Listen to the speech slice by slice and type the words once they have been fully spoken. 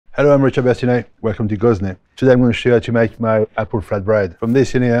Hello, I'm Richard Bertinet. Welcome to Gozney. Today I'm going to show you how to make my apple flatbread. From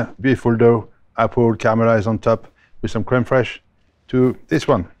this in here, beautiful dough, apple caramelized on top with some creme fraiche, to this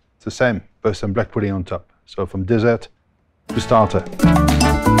one. It's the same, but some black pudding on top. So from dessert to starter.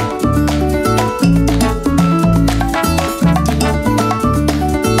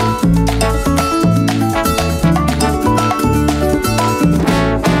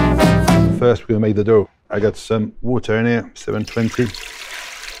 First, we're going to make the dough. I got some water in here, 720,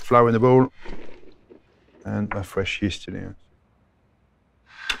 flour in the bowl, and my fresh yeast in here.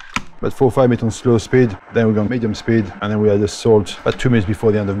 About 4 or 5 minutes on slow speed, then we're going medium speed, and then we add the salt about 2 minutes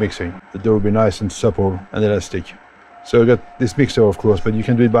before the end of mixing. The dough will be nice and supple and elastic. So we got this mixer, of course, but you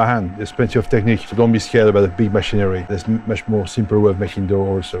can do it by hand. There's plenty of technique, so don't be scared about the big machinery. There's much more simple way of making dough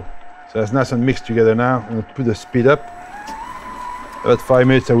also. So that's nice and mixed together now. I'm going to put the speed up. About 5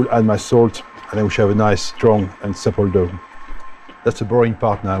 minutes, I will add my salt, and then we should have a nice, strong and supple dough. That's the boring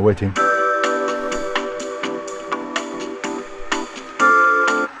part now, waiting.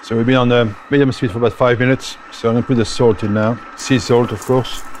 So we've been on the medium speed for about 5 minutes. So I'm going to put the salt in now. Sea salt, of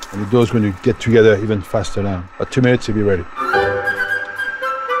course. And the dough is going to get together even faster now. About 2 minutes, it'll be ready.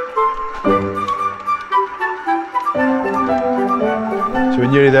 So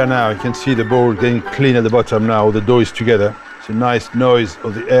we're nearly there now. You can see the bowl getting clean at the bottom now. All the dough is together. It's a nice noise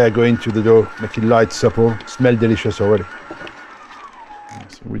of the air going to the dough, make it light, supple. Smell delicious already.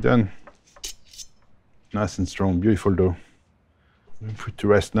 So we're done. Nice and strong, beautiful dough. We'll put to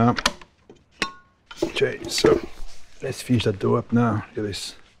rest now. Okay, so let's finish that dough up now. Look at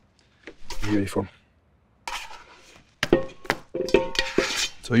this. Beautiful.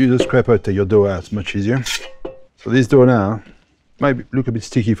 So use a scraper to take your dough out, it's much easier. So this dough now might look a bit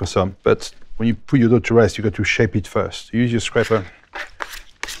sticky for some, but when you put your dough to rest, you got to shape it first. Use your scraper,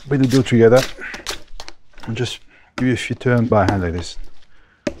 put the dough together, and just give it a few turns by hand like this.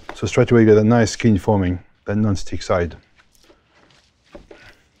 So straight away you get a nice skin forming, that non-stick side.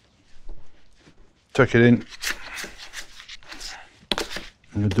 Tuck it in,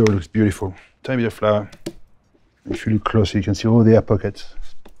 and the dough looks beautiful. Tiny bit of flour. If you look closer, you can see all the air pockets.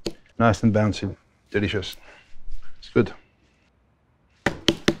 Nice and bouncy, delicious. It's good.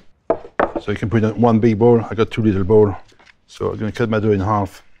 So you can put it in one big bowl. I got 2 little bowls. So I'm going to cut my dough in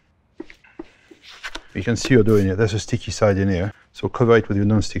half. You can see your dough in here. There's a sticky side in here. So cover it with your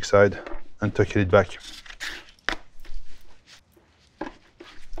non-stick side and tuck it back.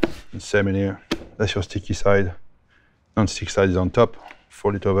 And same in here. That's your sticky side. Non-stick side is on top.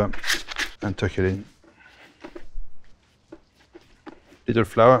 Fold it over and tuck it in. Little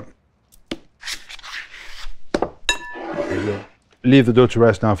flour. There you go. Leave the dough to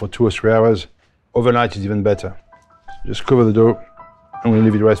rest now for 2 or 3 hours. Overnight is even better. So just cover the dough and we'll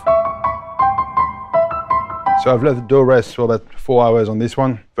leave it rest. So I've let the dough rest for about 4 hours on this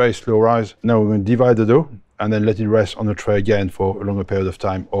one. Very slow rise. Now we're going to divide the dough and then let it rest on the tray again for a longer period of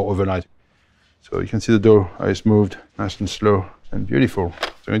time or overnight. So you can see the dough, how it's moved, nice and slow and beautiful. So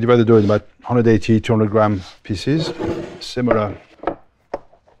I'm going to divide the dough in about 180, 200 gram pieces. Similar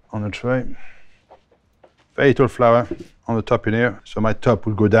on the tray. Very little flour on the top in here, so my top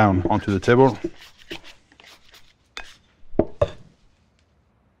will go down onto the table.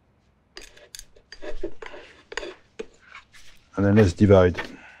 And then let's divide.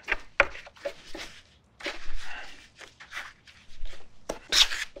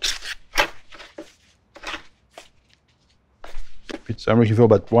 So I'm looking for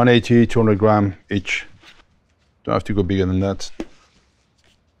about 180, 200 gram each. Don't have to go bigger than that.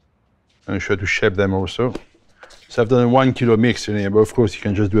 I'm sure to shape them also. So I've done a 1 kilo mix in here, but of course you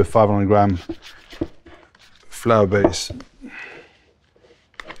can just do a 500 gram flour base.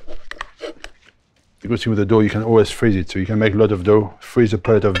 The good thing with the dough, you can always freeze it. So you can make a lot of dough, freeze a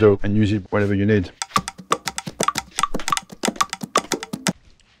pellet of dough and use it whenever you need.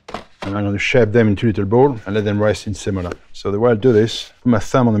 And I'm going to shape them into little balls and let them rest in similar. So the way I'll do this, put my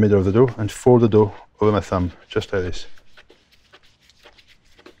thumb on the middle of the dough and fold the dough over my thumb, just like this.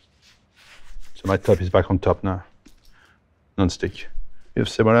 So my top is back on top now, non-stick. You have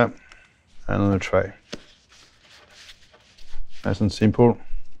similar and on a tray. Nice and simple.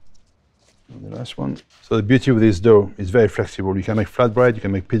 And the last one. So the beauty of this dough is very flexible. You can make flatbread, you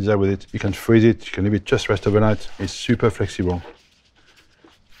can make pizza with it, you can freeze it, you can leave it just rest overnight. It's super flexible.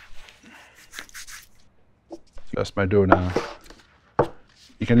 That's my dough now.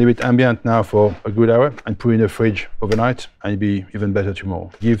 You can leave it ambient now for a good hour and put it in the fridge overnight, and it'll be even better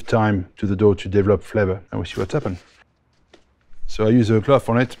tomorrow. Give time to the dough to develop flavor, and we'll see what's happened. So I use a cloth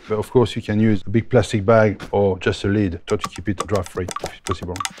on it, but of course you can use a big plastic bag or just a lid to keep it draft-free if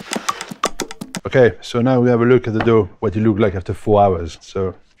possible. Okay, so now we have a look at the dough, what it looked like after 4 hours.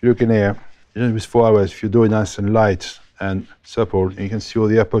 So If you look in here, even with 4 hours, if you do it nice and light and supple, you can see all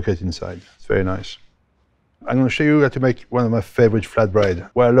the air pocket inside. It's very nice. I'm going to show you how to make one of my favorite flatbread.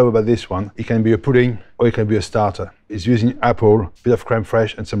 What I love about this one, it can be a pudding or it can be a starter. It's using apple, a bit of creme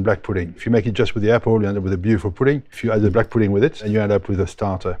fraiche and some black pudding. If you make it just with the apple, you end up with a beautiful pudding. If you add the black pudding with it, then you end up with a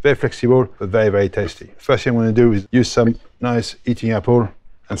starter. Very flexible, but very, very tasty. First thing I'm going to do is use some nice eating apple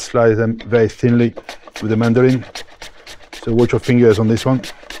and slice them very thinly with the mandolin. So watch your fingers on this one.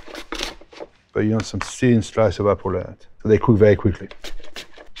 But you want some thin slice of apple like that. So they cook very quickly.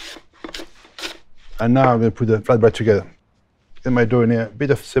 And now I'm going to put the flatbread together. Get my dough in here, a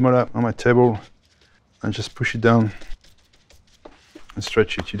bit of similar on my table, and just push it down and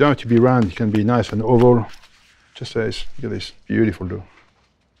stretch it. You don't have to be round, it can be nice and oval. Just like this. Look at this, beautiful dough.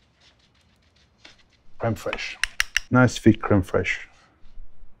 Creme fraiche. Nice thick creme fraiche.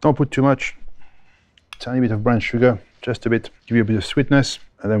 Don't put too much. Tiny bit of brown sugar, just a bit, give you a bit of sweetness,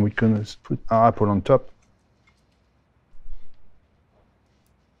 and then we can put our apple on top.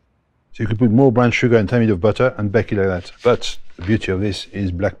 So you could put more brown sugar and tiny bit of butter and bake it like that. But the beauty of this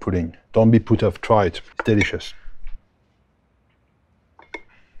is black pudding. Don't be put off, try it. It's delicious.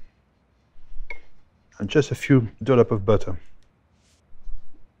 And just a few dollop of butter.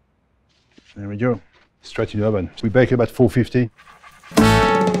 There we go. Straight in the oven. We bake about 450.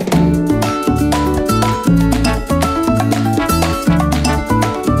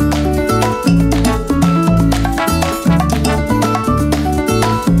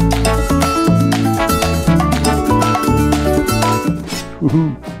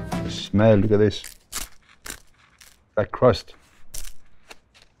 Woohoo! The smell, look at this. That crust.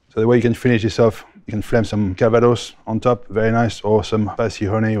 So the way you can finish this off, you can flame some calvados on top, very nice, or some spicy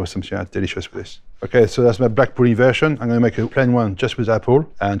honey or something like that, delicious with this. Okay, so that's my black pudding version. I'm going to make a plain one just with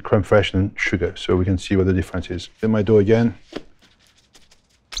apple and creme fraiche and sugar, so we can see what the difference is. Get my dough again.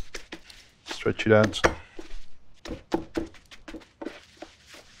 Stretch it out.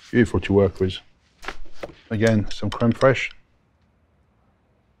 Beautiful to work with. Again, some creme fraiche.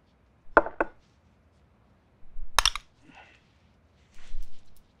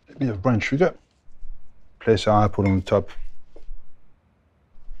 A bit of brown sugar. Place our apple on the top.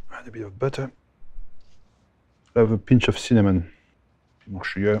 Add a bit of butter. Have a pinch of cinnamon. More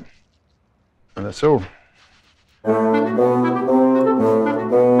sugar. And that's all.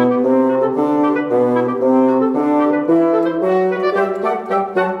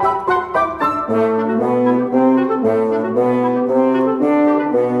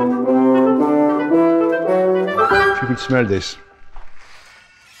 If you could smell this.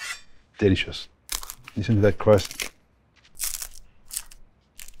 Delicious. Listen to that crust.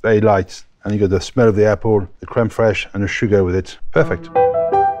 Very light, and you got the smell of the apple, the creme fraiche, and the sugar with it. Perfect.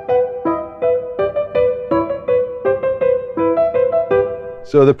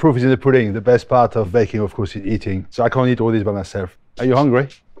 So the proof is in the pudding. The best part of baking, of course, is eating. So I can't eat all this by myself. Are you hungry?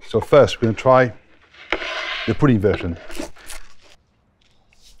 So first, we're going to try the pudding version.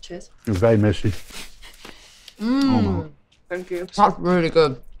 Cheers. It's very messy. Thank you. That's really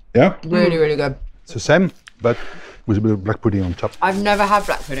good. Yeah? Really, really good. It's the same, but with a bit of black pudding on top. I've never had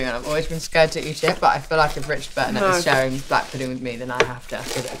black pudding and I've always been scared to eat it, but I feel like if Richard Bertinet is sharing black pudding with me, then I have to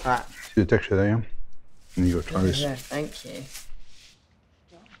give it a crack. See the texture there, yeah? And you go try this. Yeah, thank you.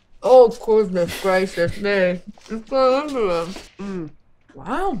 Oh, goodness gracious me. It's going everywhere.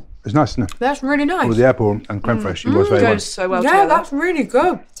 Wow. It's nice, isn't it? That's really nice. With the apple and creme fraiche, it was very well. Goes so well Yeah, together. that's really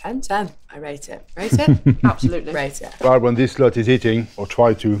good. 10-10. I rate it. Rate it? Absolutely. Rate it. Well, when this lot is eating, or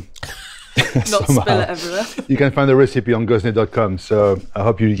try to Not somehow, spill it everywhere. you can find the recipe on Gozney.com, so I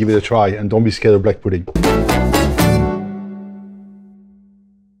hope you give it a try and don't be scared of black pudding.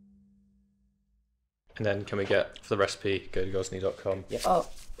 And then can we get, for the recipe, go to Gozney.com. Yeah. Oh,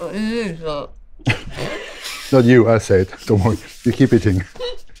 it is. Not you, I say it. Don't worry. You keep eating.